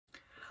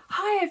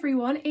Hi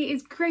everyone, it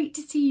is great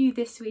to see you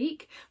this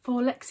week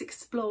for Let's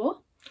Explore.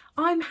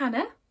 I'm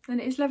Hannah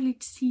and it is lovely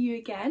to see you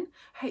again.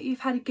 Hope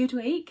you've had a good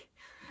week.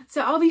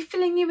 So I'll be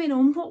filling you in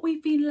on what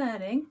we've been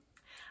learning,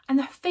 and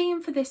the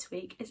theme for this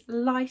week is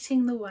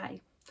lighting the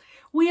way.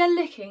 We are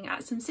looking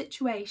at some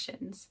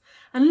situations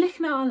and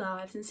looking at our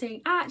lives and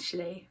saying,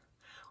 actually,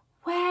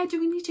 where do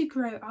we need to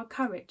grow our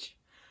courage?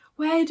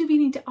 Where do we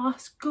need to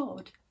ask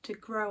God to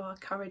grow our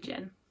courage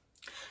in?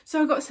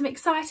 So I've got some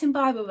exciting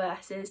Bible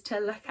verses to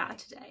look at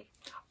today.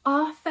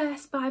 Our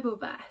first Bible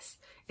verse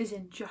is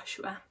in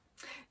Joshua,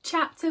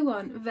 chapter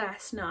 1,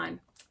 verse 9.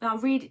 And I'll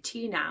read it to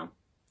you now.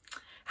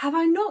 Have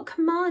I not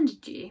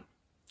commanded you?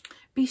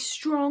 Be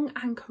strong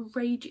and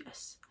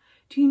courageous.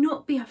 Do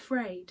not be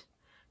afraid.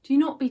 Do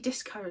not be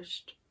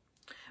discouraged.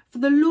 For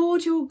the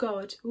Lord your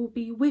God will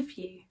be with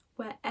you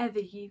wherever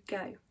you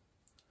go.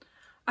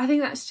 I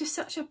think that's just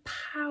such a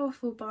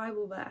powerful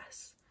Bible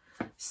verse.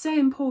 So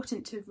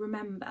important to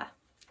remember.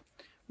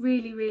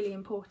 Really, really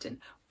important.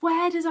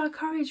 Where does our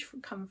courage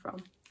come from?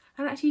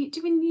 And actually,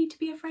 do we need to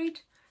be afraid?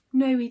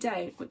 No, we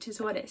don't, which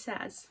is what it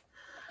says.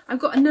 I've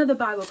got another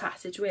Bible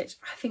passage which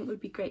I think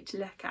would be great to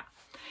look at.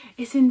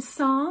 It's in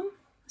Psalm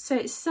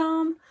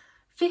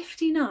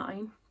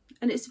 59,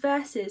 and it's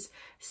verses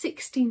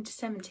 16 to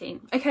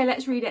 17. Okay,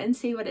 let's read it and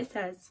see what it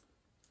says.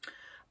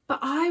 But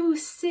I will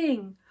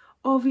sing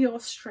of your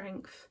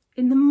strength.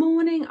 In the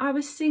morning I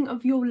will sing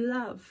of your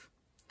love.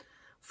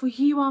 For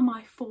you are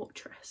my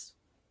fortress,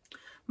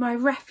 my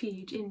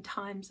refuge in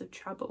times of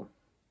trouble.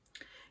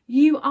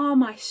 You are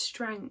my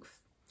strength.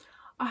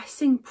 I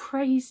sing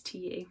praise to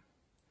you.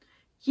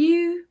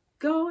 You,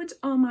 God,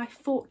 are my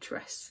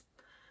fortress,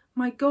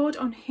 my God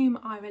on whom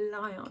I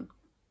rely on.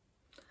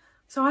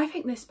 So I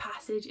think this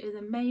passage is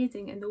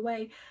amazing in the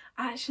way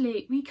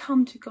actually we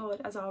come to God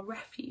as our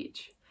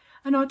refuge.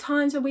 And our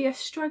times when we are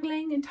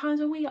struggling, in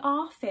times when we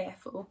are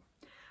fearful,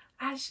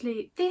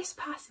 actually this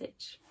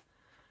passage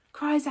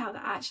cries out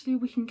that actually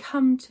we can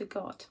come to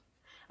God.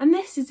 And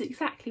this is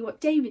exactly what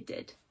David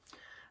did.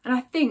 And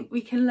I think we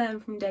can learn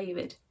from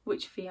David,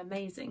 which would be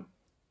amazing.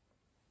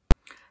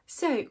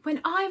 So when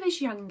I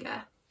was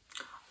younger,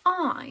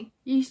 I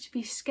used to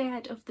be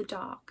scared of the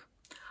dark.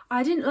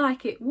 I didn't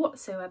like it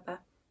whatsoever.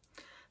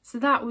 So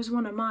that was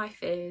one of my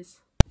fears.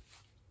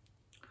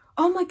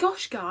 Oh my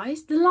gosh,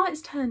 guys, the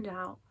lights turned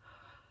out.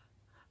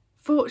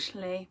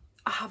 Fortunately,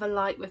 I have a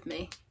light with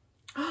me.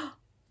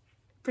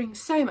 Brings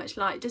so much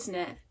light, doesn't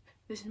it?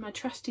 This is my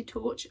trusty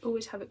torch,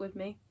 always have it with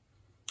me.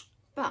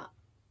 But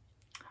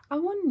I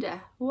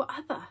wonder what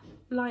other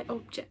light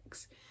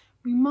objects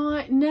we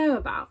might know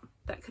about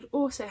that could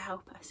also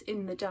help us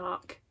in the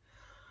dark.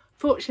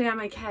 Fortunately,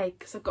 I'm okay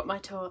because I've got my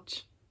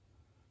torch.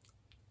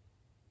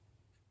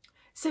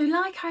 So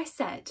like I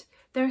said,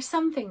 there are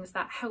some things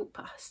that help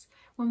us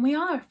when we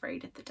are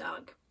afraid of the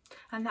dark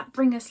and that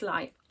bring us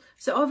light.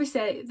 So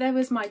obviously there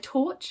was my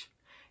torch.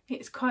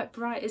 It's quite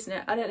bright, isn't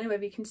it? I don't know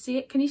whether you can see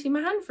it. Can you see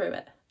my hand through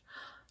it?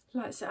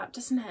 Lights it up,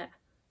 doesn't it?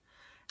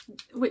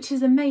 Which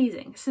is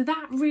amazing. So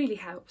that really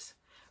helps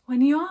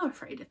when you are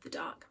afraid of the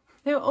dark.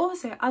 There are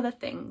also other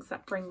things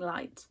that bring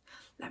light.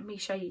 Let me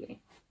show you.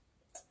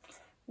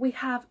 We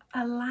have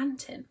a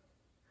lantern.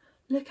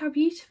 Look how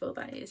beautiful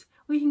that is.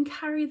 We can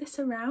carry this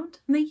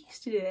around, and they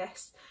used to do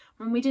this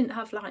when we didn't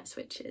have light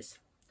switches.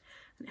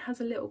 And it has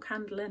a little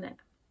candle in it.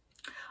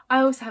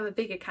 I also have a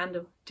bigger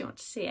candle. Do you want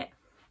to see it?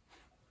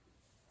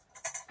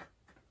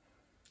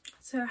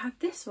 So I have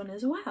this one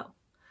as well,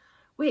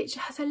 which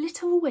has a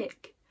little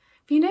wick.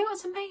 But you know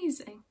what's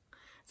amazing?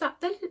 Is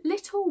that the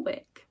little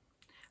wick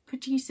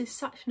produces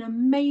such an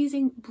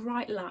amazing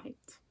bright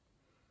light.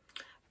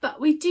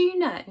 But we do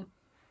know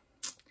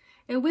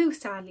it will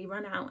sadly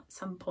run out at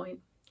some point.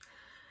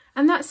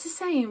 And that's the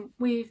same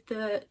with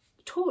the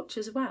torch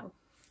as well.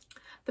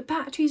 The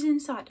batteries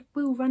inside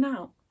will run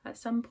out at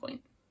some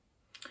point.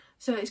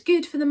 So it's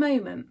good for the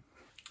moment.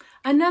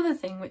 Another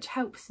thing which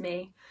helps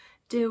me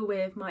deal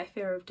with my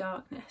fear of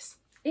darkness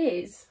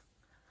is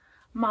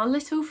my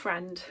little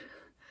friend,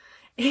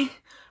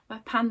 my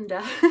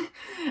panda.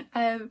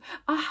 I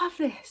have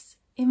this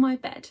in my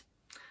bed,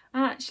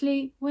 and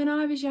actually when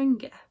I was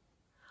younger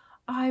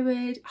I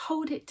would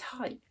hold it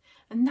tight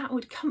and that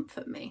would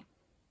comfort me.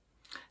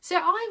 So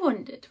I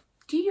wondered,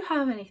 do you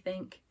have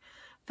anything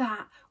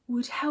that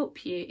would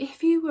help you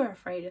if you were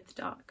afraid of the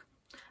dark?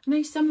 I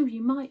know some of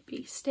you might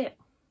be still.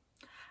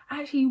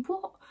 Actually,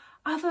 what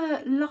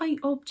other light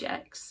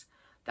objects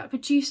that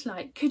produce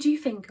light could you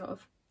think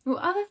of?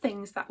 Or other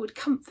things that would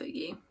comfort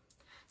you?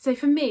 So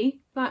for me,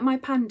 like my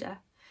panda,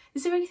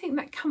 is there anything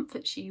that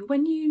comforts you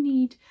when you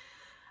need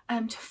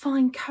to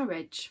find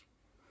courage?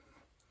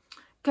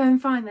 Go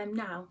and find them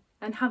now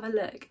and have a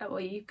look at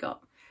what you've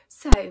got.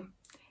 So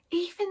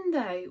even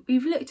though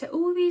we've looked at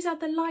all these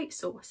other light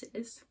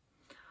sources,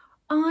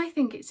 I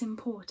think it's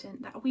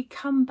important that we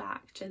come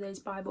back to those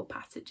Bible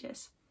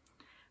passages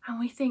and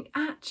we think,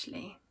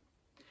 actually,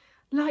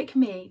 like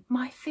me,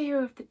 my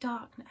fear of the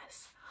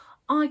darkness,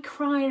 I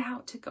cried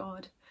out to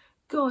God,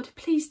 God,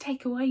 please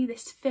take away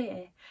this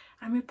fear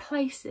and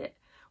replace it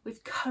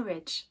with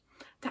courage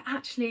that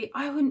actually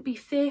I wouldn't be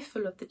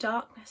fearful of the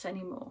darkness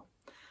anymore,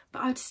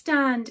 but I'd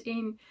stand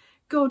in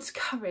God's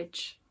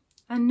courage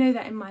and know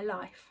that in my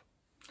life.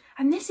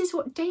 And this is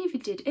what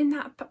David did in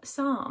that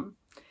psalm.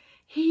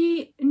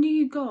 He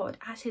knew God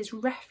as his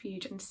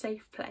refuge and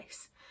safe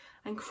place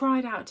and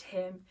cried out to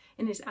him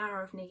in his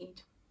hour of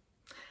need.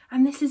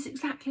 And this is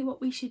exactly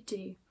what we should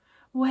do,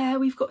 where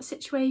we've got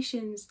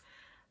situations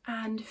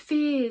and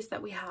fears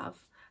that we have.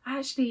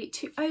 Actually,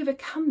 to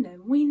overcome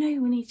them, we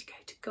know we need to go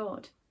to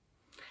God.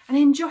 And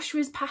in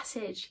Joshua's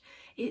passage,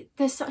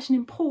 there's such an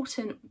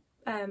important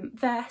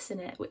verse in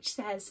it which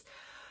says,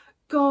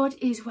 God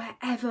is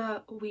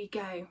wherever we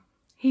go.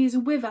 He is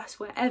with us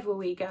wherever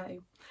we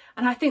go.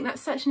 And I think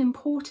that's such an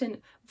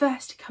important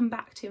verse to come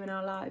back to in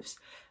our lives.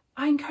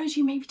 I encourage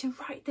you maybe to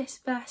write this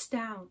verse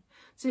down.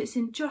 So it's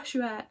in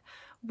Joshua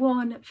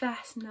 1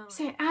 verse 9.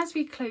 So as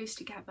we close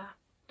together,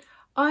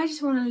 I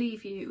just want to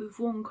leave you with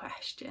one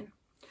question.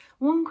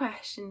 One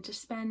question to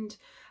spend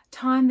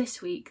time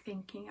this week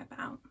thinking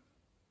about.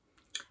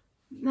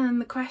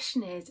 And the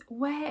question is,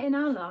 where in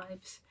our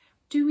lives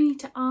do we need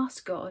to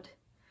ask God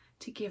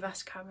to give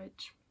us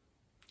courage?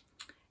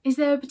 Is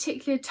there a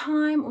particular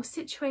time or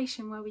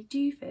situation where we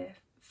do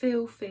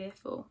feel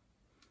fearful?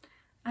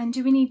 And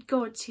do we need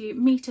God to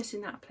meet us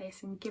in that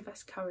place and give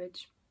us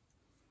courage?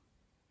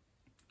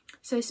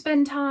 So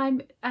spend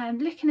time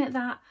looking at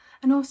that,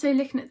 and also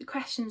looking at the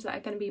questions that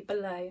are going to be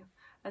below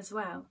as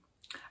well.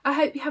 I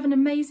hope you have an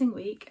amazing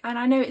week, and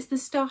I know it's the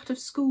start of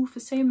school for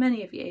so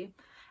many of you,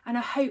 and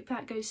I hope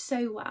that goes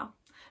so well.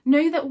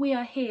 Know that we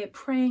are here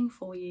praying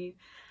for you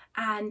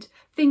and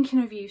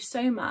thinking of you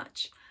so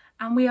much,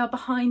 and we are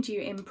behind you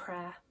in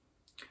prayer.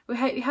 We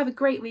hope you have a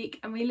great week,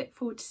 and we look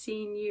forward to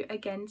seeing you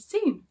again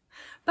soon.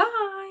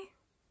 Bye!